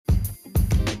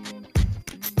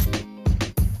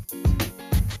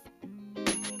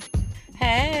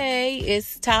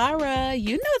it's Tara.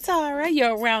 You know Tara,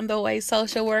 your around the way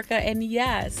social worker. And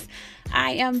yes,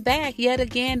 I am back yet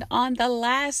again on the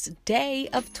last day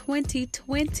of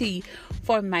 2020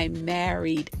 for my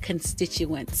married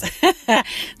constituents.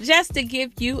 Just to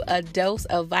give you a dose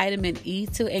of vitamin E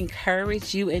to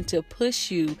encourage you and to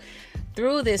push you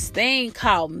through this thing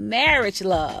called marriage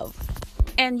love.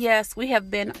 And yes, we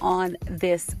have been on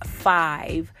this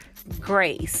 5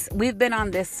 grace. We've been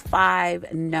on this 5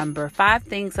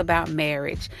 things about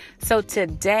marriage. So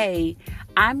today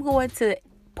I'm going to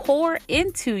pour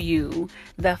into you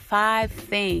the 5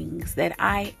 things that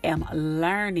I am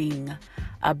learning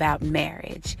about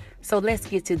marriage. So let's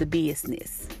get to the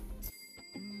business.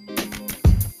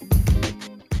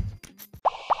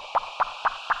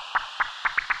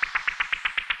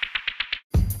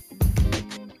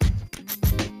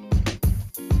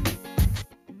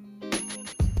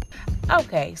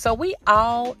 Okay, so we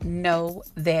all know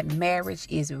that marriage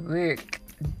is work.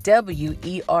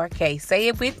 W-E-R-K. Say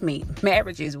it with me.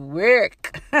 Marriage is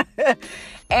work.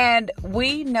 And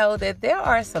we know that there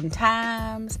are some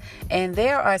times and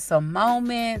there are some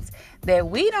moments that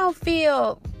we don't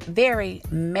feel very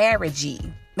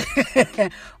marriagey.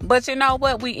 But you know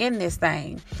what? We in this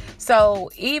thing. So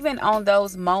even on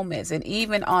those moments and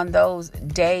even on those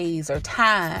days or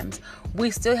times,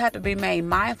 we still have to remain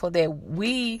mindful that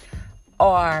we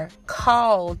are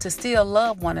called to still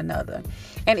love one another.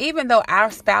 And even though our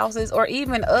spouses or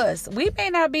even us, we may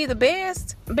not be the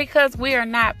best because we are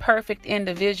not perfect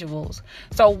individuals.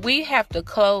 So we have to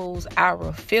close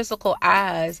our physical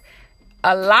eyes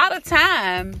a lot of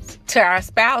times to our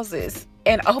spouses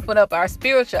and open up our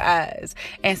spiritual eyes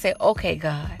and say, okay,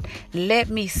 God, let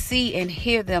me see and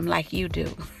hear them like you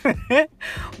do.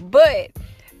 But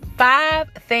 5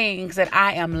 things that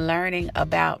I am learning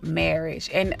about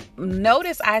marriage. And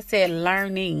notice I said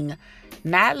learning,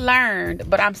 not learned,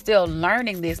 but I'm still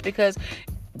learning this because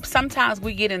sometimes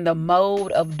we get in the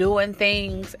mode of doing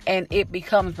things and it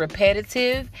becomes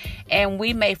repetitive and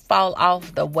we may fall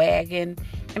off the wagon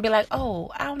and be like, oh,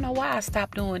 I don't know why I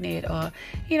stopped doing it. Or,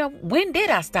 when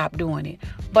did I stop doing it?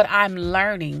 But I'm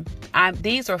learning.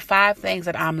 These are 5 things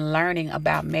that I'm learning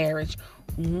about marriage.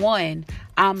 1,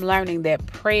 I'm learning that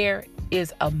prayer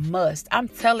is a must. I'm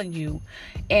telling you,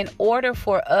 in order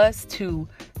for us to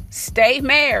stay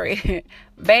married,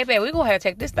 baby, we're going to have to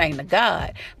take this thing to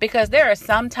God. Because there are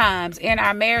some times in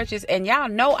our marriages, and y'all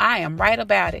know I am right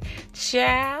about it.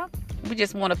 Child, we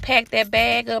just want to pack that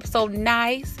bag up so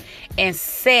nice and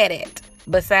set it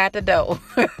beside the door.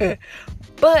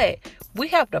 But we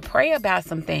have to pray about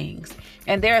some things.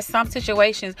 And there are some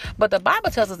situations, but the Bible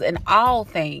tells us in all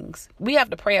things, we have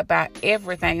to pray about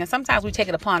everything. And sometimes we take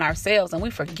it upon ourselves and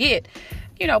we forget,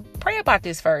 pray about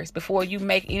this first before you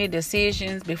make any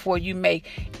decisions, before you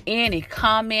make any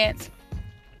comments.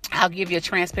 I'll give you a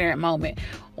transparent moment.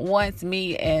 Once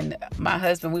me and my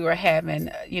husband, we were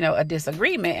having, a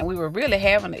disagreement and we were really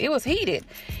it was heated.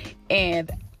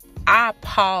 And I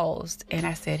paused and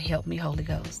I said, help me, Holy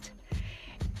Ghost.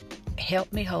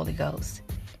 Help me, Holy Ghost.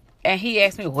 And he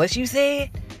asked me, what you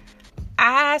said?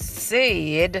 I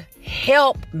said,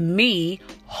 help me,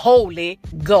 Holy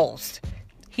Ghost.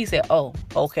 He said, oh,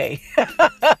 okay.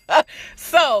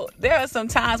 So there are some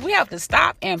times we have to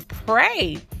stop and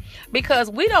pray because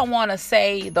we don't want to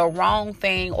say the wrong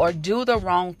thing or do the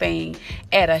wrong thing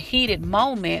at a heated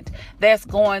moment that's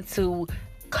going to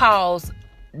cause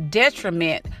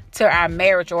detriment to our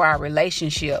marriage or our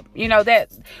relationship. That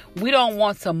we don't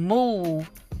want to move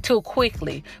too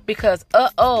quickly because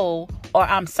or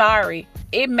I'm sorry,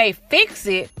 it may fix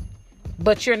it,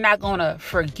 but you're not going to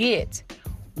forget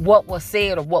what was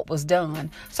said or what was done.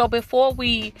 So before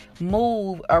we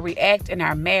move or react in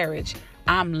our marriage,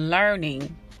 I'm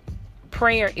learning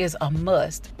prayer is a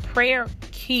must. Prayer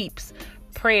keeps,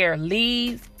 prayer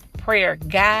leads, prayer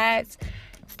guides.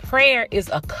 Prayer is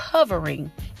a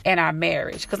covering in our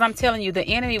marriage. Because I'm telling you, the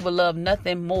enemy will love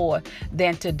nothing more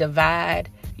than to divide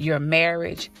your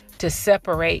marriage, to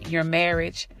separate your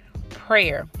marriage.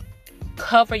 Prayer.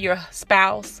 Cover your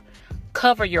spouse.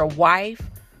 Cover your wife.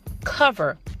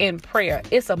 Cover in prayer.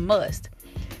 It's a must.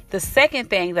 The second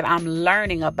thing that I'm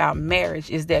learning about marriage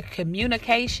is that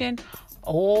communication,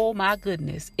 oh my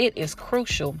goodness, it is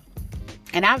crucial.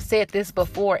 And I've said this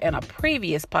before in a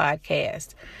previous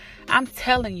podcast. I'm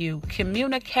telling you,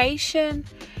 communication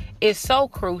is so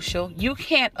crucial. You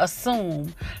can't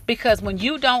assume, because when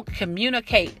you don't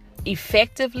communicate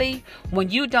effectively, when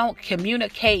you don't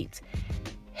communicate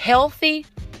healthy,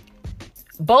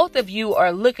 both of you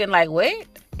are looking like, wait,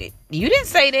 you didn't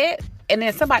say that. And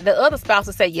then the other spouse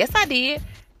will say, yes, I did.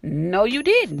 No, you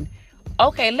didn't.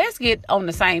 Okay, let's get on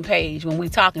the same page when we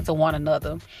talking to one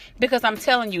another. Because I'm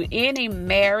telling you, any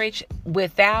marriage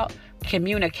without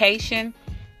communication,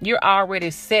 you're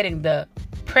already setting the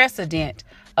precedent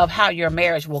of how your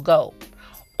marriage will go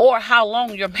or how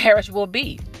long your marriage will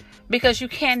be. Because you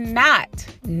cannot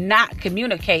not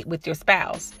communicate with your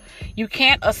spouse. You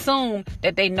can't assume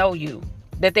that they know you,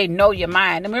 that they know your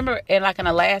mind. Remember, in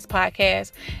the last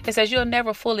podcast, it says you'll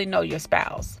never fully know your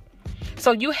spouse.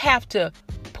 So you have to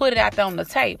put it out there on the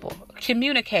table.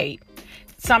 Communicate.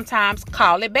 Sometimes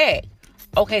call it back.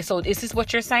 Okay, so is this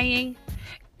what you're saying?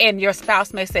 And your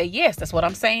spouse may say, yes, that's what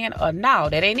I'm saying. Or no,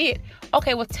 that ain't it.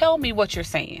 Okay, well, tell me what you're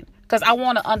saying. Because I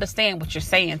want to understand what you're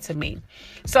saying to me.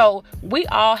 So we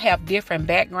all have different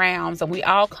backgrounds and we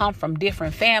all come from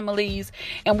different families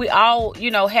and we all,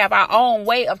 have our own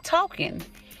way of talking.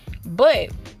 But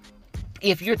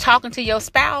if you're talking to your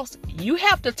spouse, you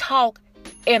have to talk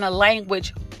in a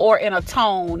language or in a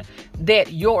tone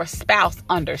that your spouse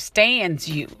understands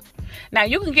you. Now,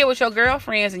 you can get with your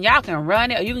girlfriends and y'all can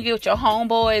run it, or you can get with your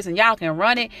homeboys and y'all can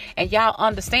run it and y'all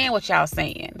understand what y'all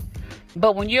saying.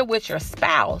 But when you're with your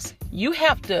spouse, you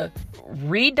have to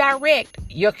redirect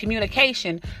your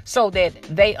communication so that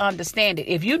they understand it.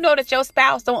 If you know that your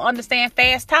spouse don't understand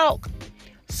fast talk,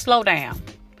 slow down.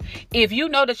 If you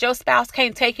know that your spouse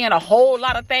can't take in a whole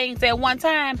lot of things at one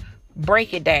time,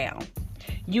 break it down.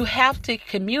 You have to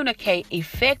communicate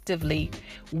effectively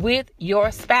with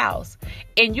your spouse.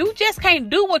 And you just can't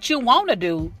do what you want to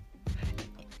do.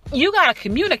 You got to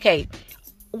communicate.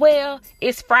 Well,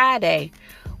 it's Friday.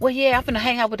 Well, yeah, I'm finna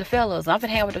hang out with the fellas. I'm finna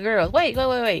hang out with the girls. Wait.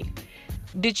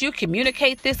 Did you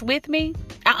communicate this with me?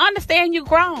 I understand you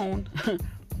grown,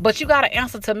 but you got to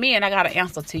answer to me and I got to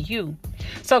answer to you.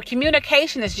 So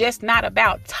communication is just not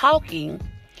about talking,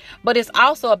 but it's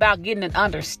also about getting an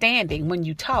understanding when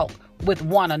you talk with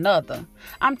one another.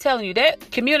 I'm telling you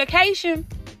that communication,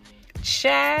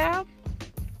 child,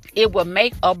 it will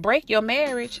make or break your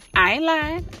marriage. I ain't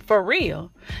lying. For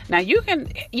real. Now you can,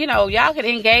 y'all can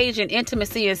engage in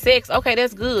intimacy and sex. Okay,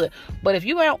 that's good. But if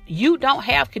you don't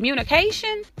have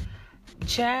communication,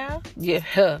 child,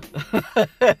 yeah,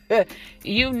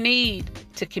 you need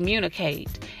to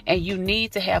communicate and you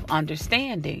need to have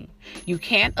understanding. You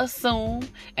can't assume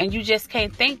and you just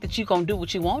can't think that you're going to do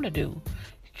what you want to do.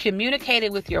 Communicate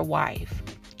it with your wife.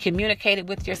 Communicate it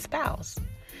with your spouse.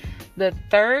 The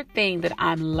third thing that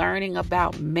I'm learning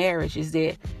about marriage is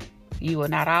that you will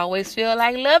not always feel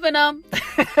like loving them.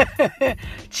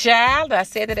 Child, I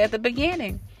said it at the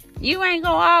beginning. You ain't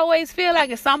going to always feel like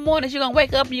it. Some mornings you're going to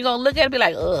wake up and you're going to look at it and be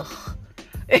like, ugh.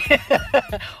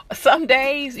 Some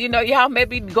days, y'all may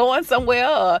be going somewhere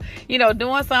or,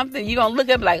 doing something. You're going to look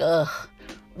at it and be like, ugh.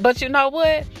 But you know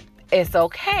what? It's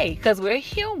okay because we're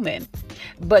human.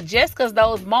 But just because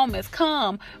those moments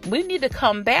come, we need to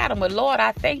combat them with, Lord,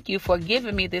 I thank you for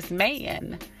giving me this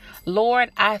man. Lord,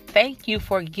 I thank you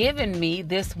for giving me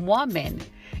this woman.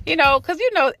 Because,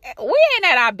 we ain't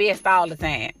at our best all the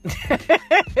time.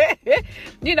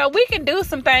 We can do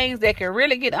some things that can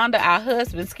really get under our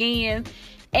husband's skin.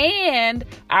 And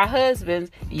our husbands,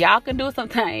 y'all can do some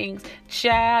things,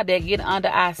 child, that get under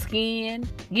our skin,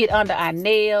 get under our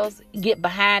nails, get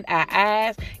behind our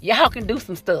eyes. Y'all can do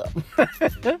some stuff.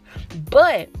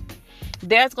 But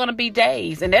there's going to be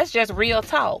days, and that's just real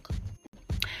talk.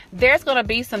 There's going to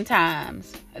be some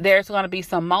times, there's going to be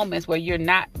some moments where you're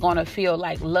not going to feel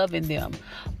like loving them.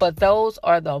 But those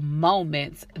are the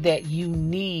moments that you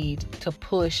need to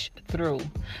push through,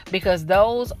 because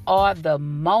those are the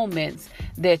moments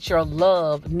that your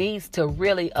love needs to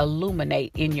really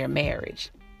illuminate in your marriage.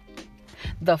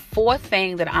 The fourth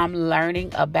thing that I'm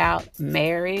learning about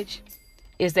marriage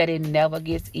is that it never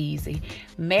gets easy.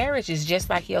 Marriage is just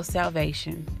like your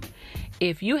salvation.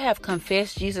 If you have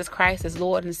confessed Jesus Christ as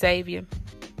Lord and Savior,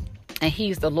 and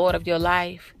He's the Lord of your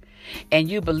life, and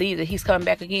you believe that He's coming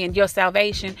back again, your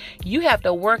salvation, you have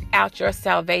to work out your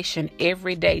salvation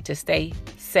every day to stay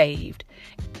saved.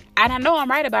 And I know I'm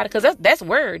right about it because that's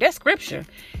word, that's scripture.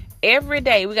 Every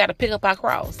day we got to pick up our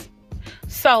cross.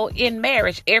 So in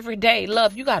marriage, every day,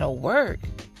 love, you got to work.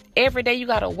 Every day you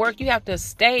got to work. You have to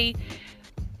stay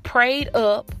prayed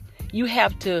up. You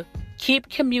have to keep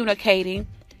communicating.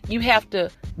 You have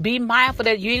to be mindful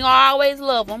that you ain't gonna always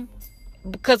love them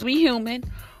because we human.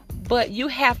 But you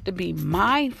have to be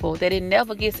mindful that it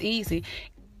never gets easy.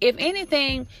 If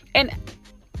anything, and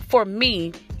for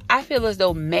me, I feel as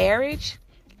though marriage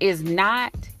is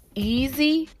not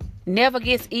easy, never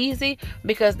gets easy,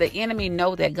 because the enemy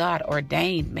know that God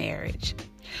ordained marriage.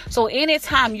 So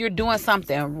anytime you're doing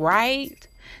something right,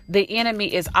 the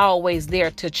enemy is always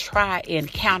there to try and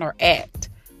counteract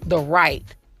the right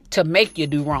to make you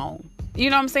do wrong. You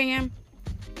know what I'm saying?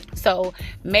 So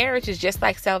marriage is just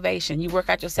like salvation. You work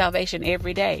out your salvation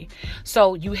every day.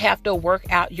 So you have to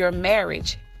work out your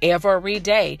marriage every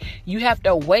day. You have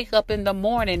to wake up in the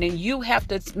morning and you have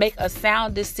to make a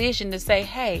sound decision to say,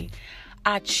 hey,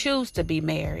 I choose to be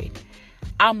married.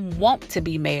 I want to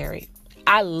be married.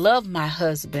 I love my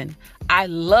husband. I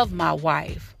love my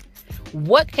wife.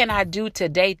 What can I do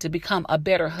today to become a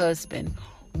better husband?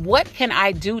 What can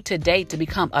I do today to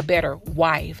become a better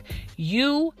wife?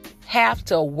 You have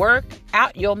to work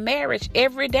out your marriage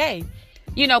every day.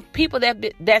 You know, people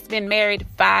that's been married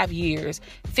 5 years,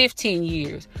 15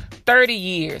 years, 30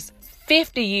 years,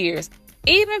 50 years,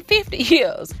 even 50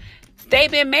 years.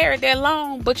 They've been married that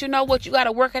long, but you know what? You got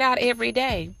to work it out every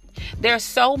day. There are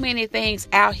so many things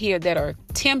out here that are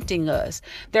tempting us.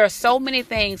 There are so many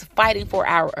things fighting for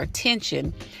our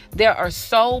attention. There are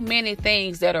so many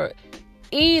things that are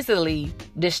easily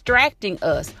distracting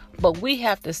us, but we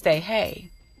have to say, hey,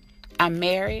 I'm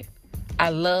married. I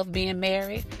love being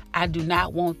married. I do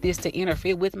not want this to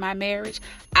interfere with my marriage.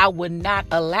 I would not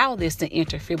allow this to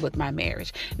interfere with my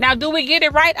marriage. Now, do we get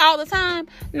it right all the time?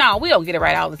 No, we don't get it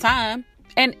right all the time.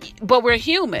 But we're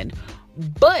human.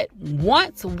 But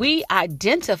once we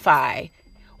identify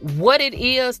what it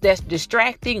is that's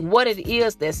distracting, what it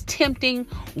is that's tempting,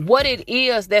 what it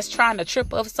is that's trying to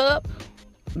trip us up,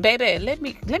 baby, let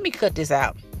me cut this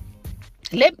out.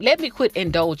 Let me quit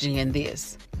indulging in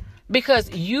this.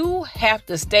 Because you have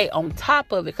to stay on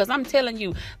top of it. Because I'm telling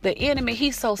you, the enemy,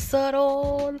 he's so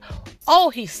subtle. Oh,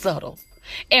 he's subtle.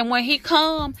 And when he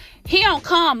don't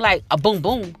come like a boom,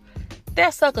 boom.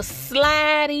 That sucker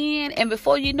slide in. And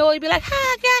before you know it, you be like, how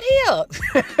I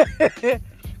got here?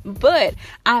 But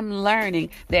I'm learning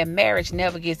that marriage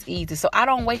never gets easy. So I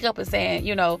don't wake up and saying,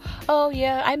 you know, oh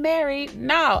yeah, I'm married.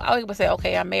 No, I wake up and say,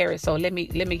 okay, I'm married. So let me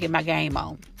get my game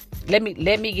on. Let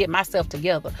me get myself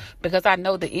together, because I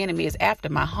know the enemy is after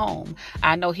my home.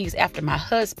 I know he's after my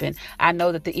husband. I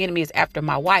know that the enemy is after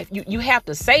my wife. You have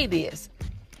to say this.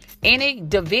 Any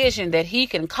division that he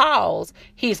can cause,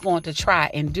 he's going to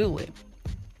try and do it.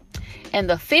 And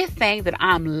the fifth thing that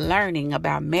I'm learning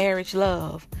about marriage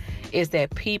love is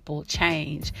that people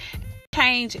change.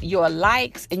 Change your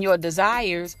likes and your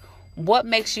desires. What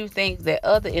makes you think that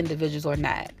other individuals are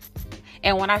not?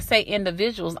 And when I say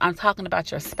individuals, I'm talking about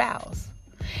your spouse.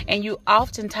 And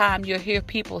oftentimes you'll hear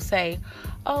people say,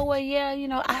 oh, well, yeah, you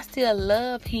know, I still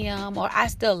love him or I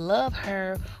still love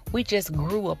her. We just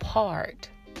grew apart.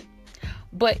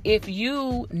 But if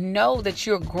you know that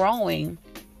you're growing,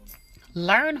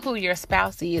 learn who your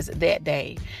spouse is that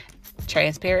day.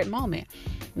 Transparent moment.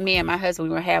 Me and my husband,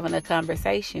 we were having a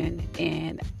conversation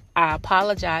and I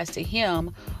apologized to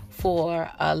him for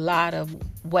a lot of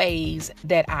ways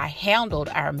that I handled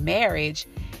our marriage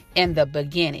in the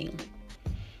beginning.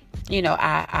 You know,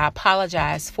 I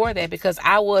apologize for that because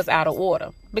I was out of order,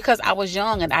 because I was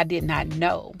young and I did not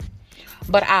know.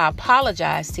 But I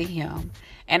apologized to him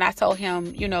and I told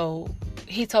him, you know,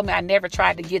 he told me I never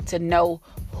tried to get to know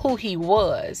who he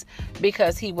was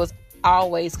because he was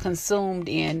always consumed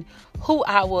in who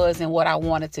I was and what I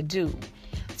wanted to do.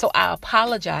 So I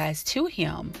apologized to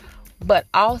him. But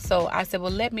also I said,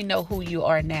 well, let me know who you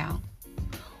are now.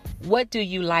 What do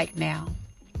you like now?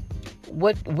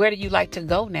 Where do you like to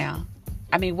go now?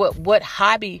 I mean, what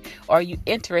hobby are you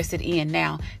interested in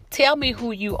now? Tell me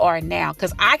who you are now,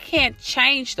 because I can't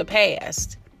change the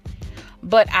past,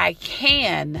 but I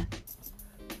can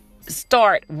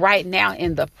start right now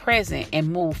in the present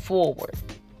and move forward.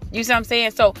 You see what I'm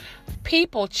saying? So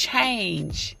people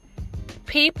change.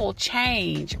 People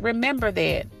change. Remember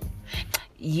that.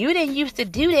 You didn't used to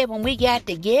do that when we got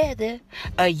together.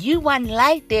 You wasn't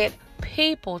like that.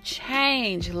 People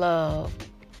change, love.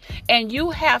 And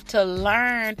you have to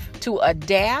learn to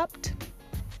adapt,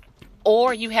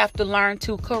 or you have to learn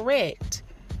to correct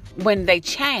when they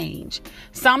change.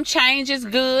 Some change is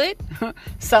good.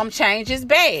 Some change is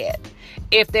bad.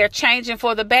 If they're changing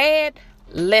for the bad,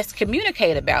 let's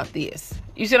communicate about this.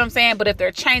 You see what I'm saying? But if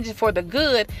they're changing for the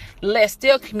good, let's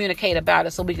still communicate about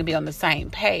it so we can be on the same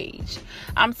page.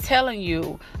 I'm telling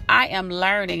you, I am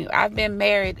learning. I've been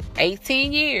married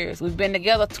 18 years. We've been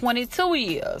together 22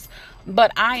 years.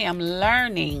 But I am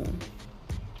learning.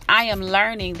 I am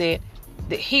learning that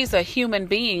he's a human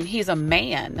being. He's a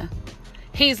man.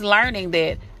 He's learning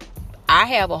that I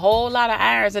have a whole lot of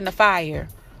irons in the fire.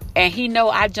 And he know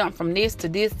I jump from this to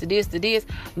this to this to this,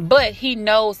 but he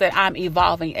knows that I'm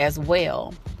evolving as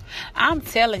well. I'm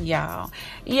telling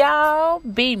y'all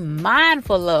be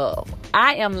mindful of.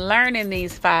 I am learning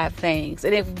these 5 things.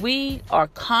 And if we are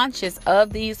conscious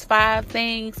of these 5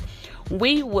 things,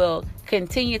 we will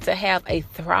continue to have a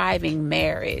thriving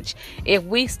marriage. If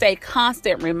we stay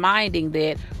constant reminding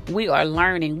that we are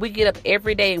learning, we get up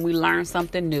every day and we learn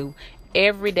something new.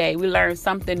 Every day we learn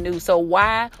something new. So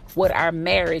why would our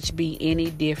marriage be any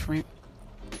different?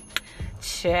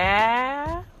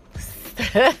 Child.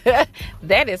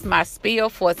 That is my spiel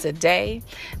for today.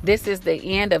 This is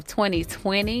the end of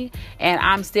 2020, and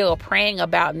I'm still praying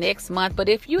about next month. But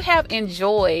if you have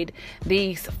enjoyed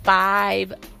these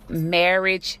 5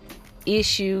 marriage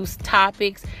issues,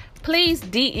 topics, please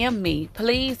DM me,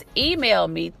 please email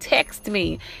me, text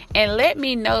me, and let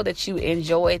me know that you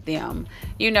enjoyed them.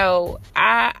 You know,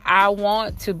 I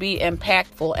want to be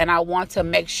impactful, and I want to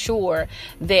make sure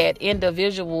that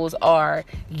individuals are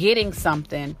getting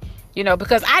something, you know,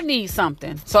 because I need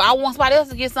something. So I want somebody else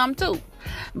to get something too.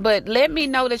 But let me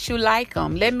know that you like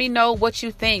them. Let me know what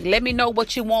you think. Let me know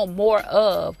what you want more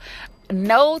of.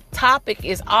 No topic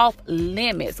is off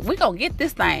limits. We're going to get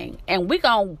this thing and we're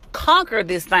going to conquer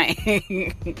this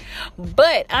thing.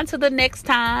 But until the next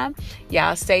time,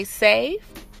 y'all stay safe.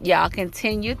 Y'all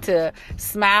continue to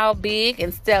smile big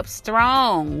and step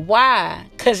strong. Why?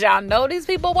 Because y'all know these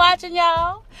people watching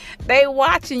y'all. They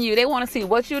watching you. They want to see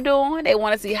what you're doing. They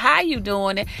want to see how you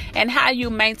doing it and how you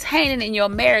maintaining in your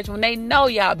marriage when they know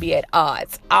y'all be at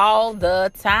odds all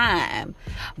the time.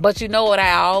 But you know what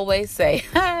I always say?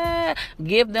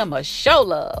 Give them a show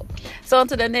love. So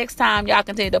until the next time, y'all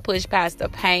continue to push past the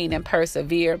pain and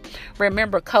persevere.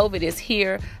 Remember, COVID is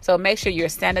here. So make sure you're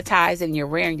sanitizing, you're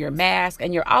wearing your mask,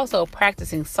 and you're also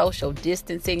practicing social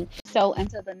distancing. So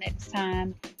until the next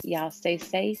time, y'all stay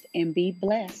safe and be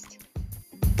blessed.